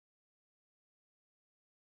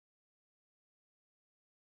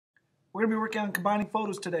We're going to be working on combining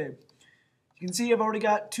photos today. You can see I've already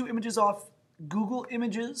got two images off Google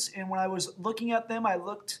Images, and when I was looking at them, I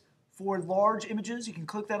looked for large images. You can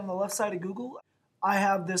click that on the left side of Google. I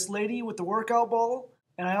have this lady with the workout ball,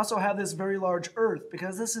 and I also have this very large earth.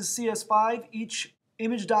 Because this is CS5, each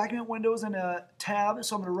image document window is in a tab,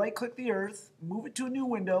 so I'm going to right-click the earth, move it to a new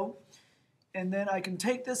window, and then I can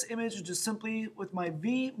take this image and just simply, with my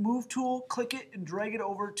V move tool, click it and drag it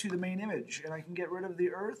over to the main image. And I can get rid of the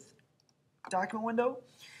earth document window.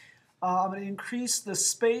 I'm going to increase the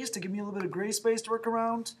space to give me a little bit of gray space to work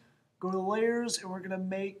around. Go to the layers, and we're going to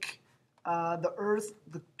make the earth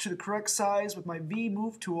to the correct size with my V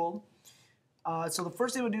move tool. So the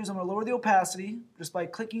first thing I'm going to do is I'm going to lower the opacity just by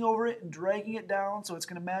clicking over it and dragging it down so it's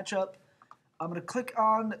going to match up. I'm going to click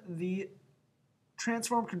on the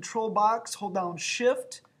transform control box, hold down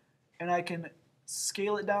shift, and I can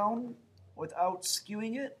scale it down without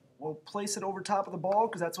skewing it. We'll place it over top of the ball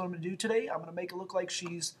because that's what I'm going to do today. I'm going to make it look like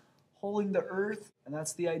she's holding the earth, and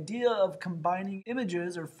that's the idea of combining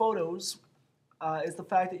images or photos, is the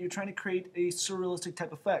fact that you're trying to create a surrealistic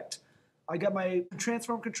type effect. I got my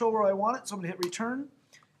transform control where I want it, so I'm going to hit return.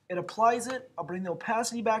 It applies it. I'll bring the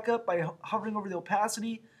opacity back up by hovering over the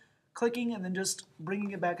opacity, clicking, and then just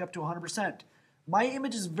bringing it back up to 100%. My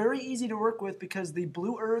image is very easy to work with because the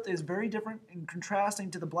blue earth is very different and contrasting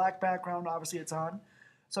to the black background obviously it's on.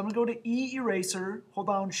 So I'm going to go to E eraser, hold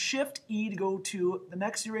down Shift E to go to the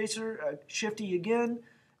next eraser, Shift E again,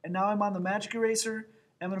 and now I'm on the magic eraser.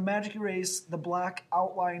 I'm going to magic erase the black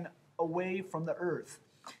outline away from the earth.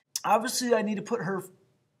 Obviously I need to put her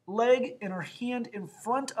leg and her hand in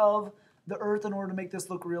front of the earth in order to make this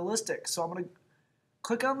look realistic. So I'm going to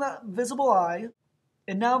click on the visible eye,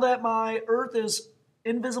 and now that my earth is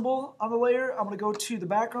invisible on the layer, I'm going to go to the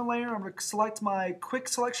background layer. I'm going to select my quick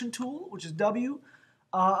selection tool, which is W.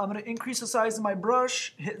 I'm going to increase the size of my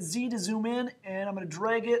brush, hit Z to zoom in, and I'm going to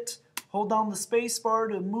drag it, hold down the space bar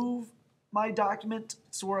to move my document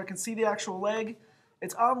so where I can see the actual leg.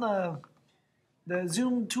 It's on the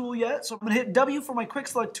zoom tool yet, so I'm going to hit W for my quick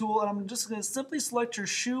select tool, and I'm just going to simply select her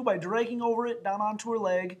shoe by dragging over it down onto her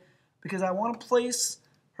leg because I want to place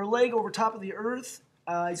her leg over top of the earth.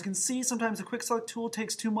 As you can see, sometimes the quick select tool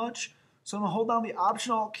takes too much, so I'm going to hold down the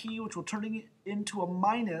Option Alt key, which will turn it into a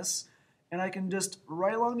minus, and I can just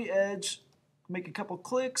right along the edge make a couple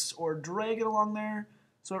clicks or drag it along there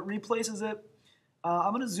so it replaces it.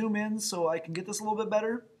 I'm going to zoom in so I can get this a little bit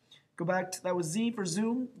better. Go back to, that was Z for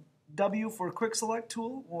zoom, W for quick select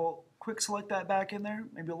tool. We'll quick select that back in there,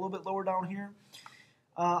 maybe a little bit lower down here.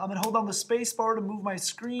 I'm going to hold down the space bar to move my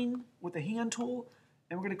screen with the hand tool,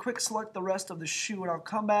 and we're going to quick select the rest of the shoe, and I'll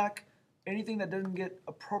come back. Anything that didn't get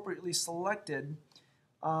appropriately selected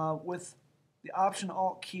with the Option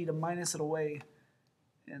Alt key to minus it away.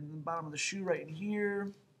 And the bottom of the shoe right in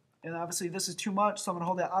here. And obviously this is too much, so I'm going to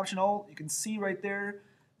hold that Option Alt. You can see right there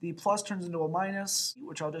the plus turns into a minus,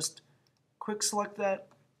 which I'll just quick select that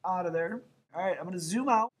out of there. Alright, I'm going to zoom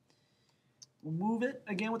out. We'll move it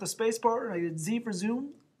again with the space bar. I did Z for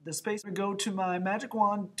zoom. The space, I'm going to go to my magic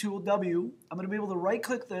wand tool W. I'm going to be able to right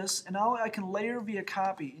click this, and now I can layer via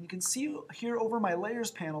copy. And you can see here over my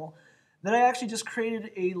layers panel that I actually just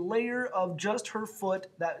created a layer of just her foot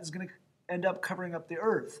that is going to end up covering up the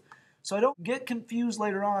earth. So I don't get confused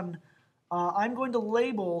later on. I'm going to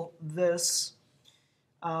label this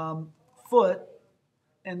foot,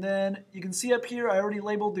 and then you can see up here I already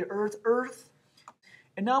labeled the earth.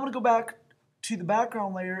 And now I'm going to go back to the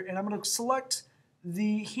background layer, and I'm going to select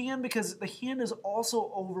the hand because the hand is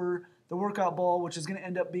also over the workout ball, which is going to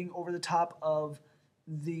end up being over the top of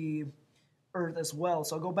the earth as well.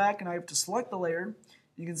 So I'll go back and I have to select the layer.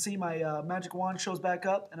 You can see my magic wand shows back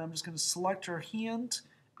up, and I'm just going to select her hand,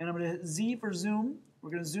 and I'm going to hit Z for zoom.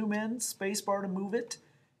 We're going to zoom in, space bar to move it,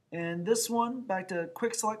 and this one back to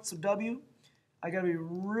quick select, so W. I got to be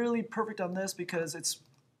really perfect on this because it's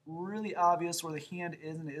really obvious where the hand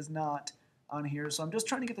is and is not on here. So I'm just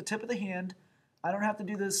trying to get the tip of the hand. I don't have to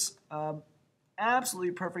do this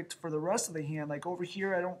absolutely perfect for the rest of the hand. Like over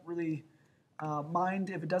here, I don't really mind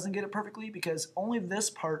if it doesn't get it perfectly because only this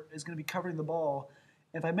part is going to be covering the ball.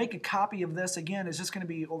 If I make a copy of this again, it's just going to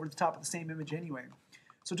be over the top of the same image anyway.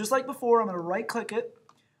 So just like before, I'm going to right click it.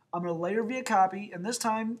 I'm going to layer via copy, and this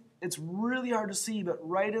time it's really hard to see, but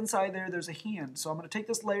right inside there's a hand. So I'm going to take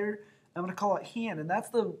this layer, and I'm going to call it hand, and that's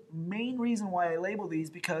the main reason why I label these,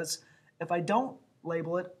 because if I don't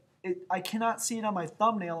label it, I cannot see it on my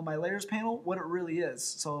thumbnail in my layers panel what it really is.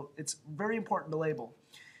 So it's very important to label.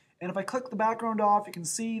 And if I click the background off, you can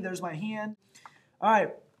see there's my hand. All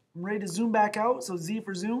right, I'm ready to zoom back out, so Z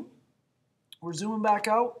for zoom. We're zooming back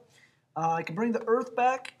out. I can bring the earth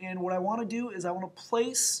back, and what I want to do is I want to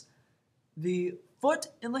place the foot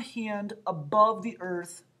and the hand above the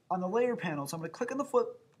earth on the layer panel. So I'm going to click on the foot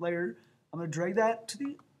layer. I'm going to drag that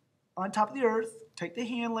to on top of the earth, take the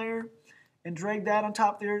hand layer and drag that on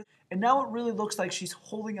top of the earth. And now it really looks like she's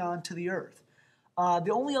holding on to the earth.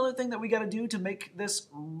 The only other thing that we got to do to make this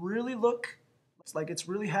really look like it's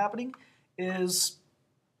really happening is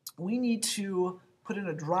we need to put in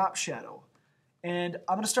a drop shadow. And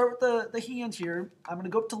I'm going to start with the hand here. I'm going to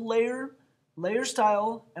go up to layer, layer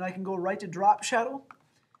style, and I can go right to drop shadow.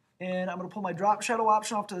 And I'm going to pull my drop shadow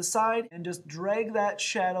option off to the side and just drag that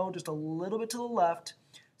shadow just a little bit to the left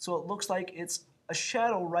so it looks like it's a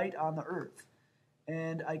shadow right on the earth.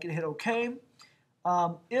 And I can hit OK.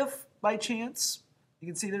 If by chance, you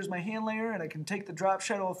can see there's my hand layer and I can take the drop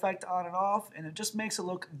shadow effect on and off and it just makes it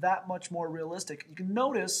look that much more realistic. You can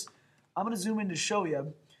notice, I'm going to zoom in to show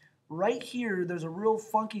you, right here there's a real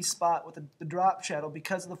funky spot with the drop shadow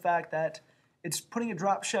because of the fact that it's putting a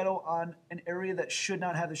drop shadow on an area that should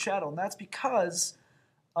not have the shadow. And that's because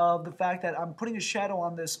of the fact that I'm putting a shadow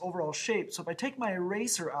on this overall shape. So if I take my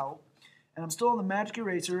eraser out, and I'm still on the magic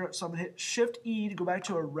eraser, so I'm going to hit Shift E to go back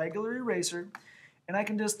to a regular eraser, and I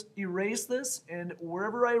can just erase this, and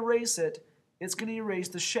wherever I erase it, it's going to erase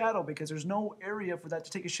the shadow because there's no area for that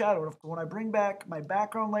to take a shadow. And when I bring back my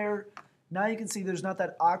background layer, now you can see there's not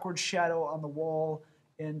that awkward shadow on the wall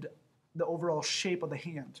and the overall shape of the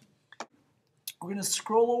hand. We're going to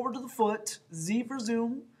scroll over to the foot, Z for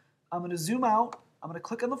zoom. I'm going to zoom out. I'm going to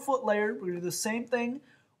click on the foot layer. We're going to do the same thing.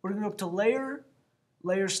 We're going to go up to layer,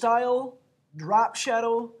 layer style, drop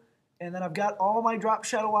shadow, and then I've got all my drop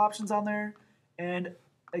shadow options on there. And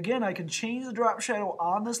again, I can change the drop shadow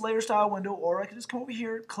on this layer style window, or I can just come over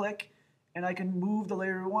here, click, and I can move the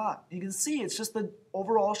layer we want. You can see it's just the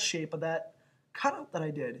overall shape of that cutout that I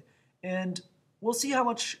did. And we'll see how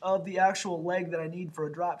much of the actual leg that I need for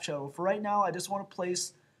a drop shadow. For right now, I just want to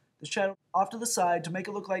place the shadow off to the side to make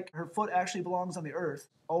it look like her foot actually belongs on the earth.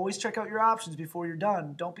 Always check out your options before you're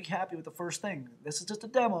done. Don't be happy with the first thing. This is just a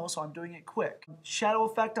demo, so I'm doing it quick. Shadow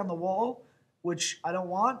effect on the wall, which I don't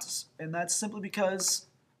want, and that's simply because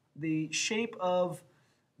the shape of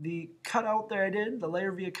the cutout that I did, the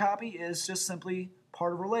layer via copy, is just simply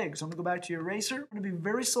part of her leg. So I'm going to go back to your eraser. I'm going to be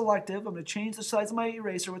very selective. I'm going to change the size of my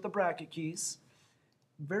eraser with the bracket keys.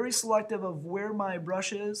 Very selective of where my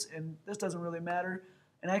brush is, and this doesn't really matter.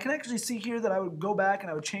 And I can actually see here that I would go back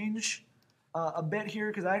and I would change a bit here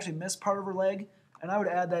because I actually missed part of her leg, and I would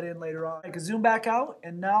add that in later on. I can zoom back out,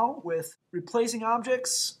 and now with replacing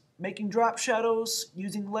objects, making drop shadows,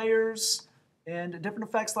 using layers, and different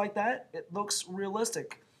effects like that, it looks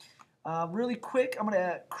realistic. Really quick, I'm going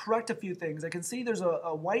to correct a few things. I can see there's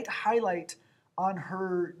a white highlight on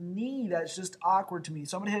her knee that's just awkward to me.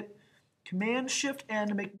 So I'm going to hit Command-Shift-N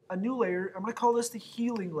to make a new layer. I'm going to call this the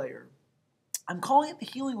healing layer. I'm calling it the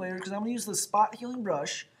healing layer because I'm going to use the spot healing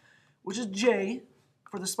brush, which is J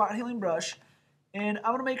for the spot healing brush. And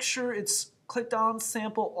I'm going to make sure it's clicked on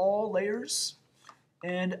sample all layers.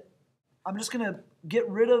 And I'm just going to get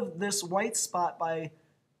rid of this white spot by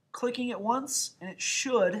clicking it once, and it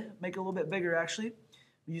should make it a little bit bigger actually.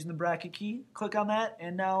 I'm using the bracket key. Click on that,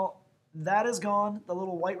 and now that is gone. The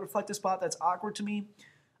little white reflective spot that's awkward to me.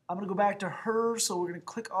 I'm going to go back to her, so we're going to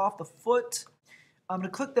click off the foot. I'm going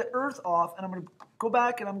to click the earth off, and I'm going to go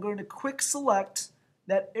back and I'm going to quick select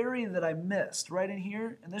that area that I missed right in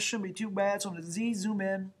here, and this shouldn't be too bad, so I'm going to Z zoom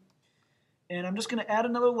in, and I'm just going to add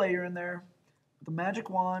another layer in there with the magic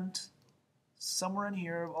wand somewhere in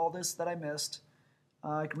here of all this that I missed.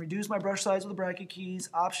 I can reduce my brush size with the bracket keys,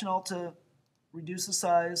 Option Alt to reduce the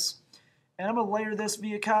size, and I'm going to layer this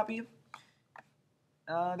via copy.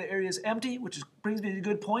 The area is empty, which brings me to a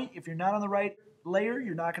good point. If you're not on the right layer,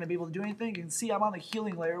 you're not going to be able to do anything. You can see I'm on the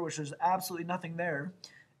healing layer, which there's absolutely nothing there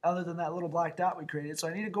other than that little black dot we created. So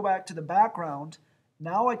I need to go back to the background.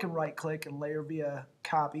 Now I can right click and layer via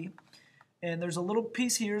copy. And there's a little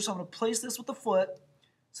piece here, so I'm going to place this with the foot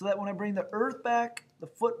so that when I bring the earth back, the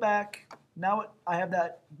foot back, now I have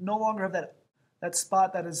that, no longer have that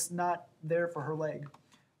spot that is not there for her leg.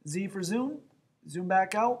 Z for zoom, zoom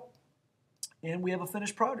back out, and we have a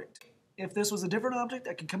finished project. If this was a different object,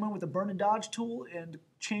 I could come in with the burn and dodge tool and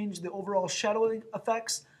change the overall shadowing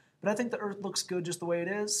effects, but I think the earth looks good just the way it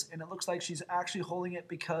is, and it looks like she's actually holding it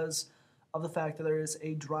because of the fact that there is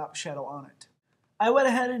a drop shadow on it. I went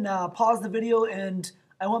ahead and paused the video, and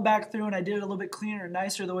I went back through and I did it a little bit cleaner and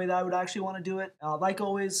nicer the way that I would actually want to do it. Like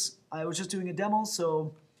always, I was just doing a demo,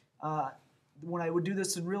 so when I would do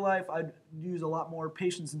this in real life, I'd use a lot more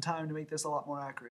patience and time to make this a lot more accurate.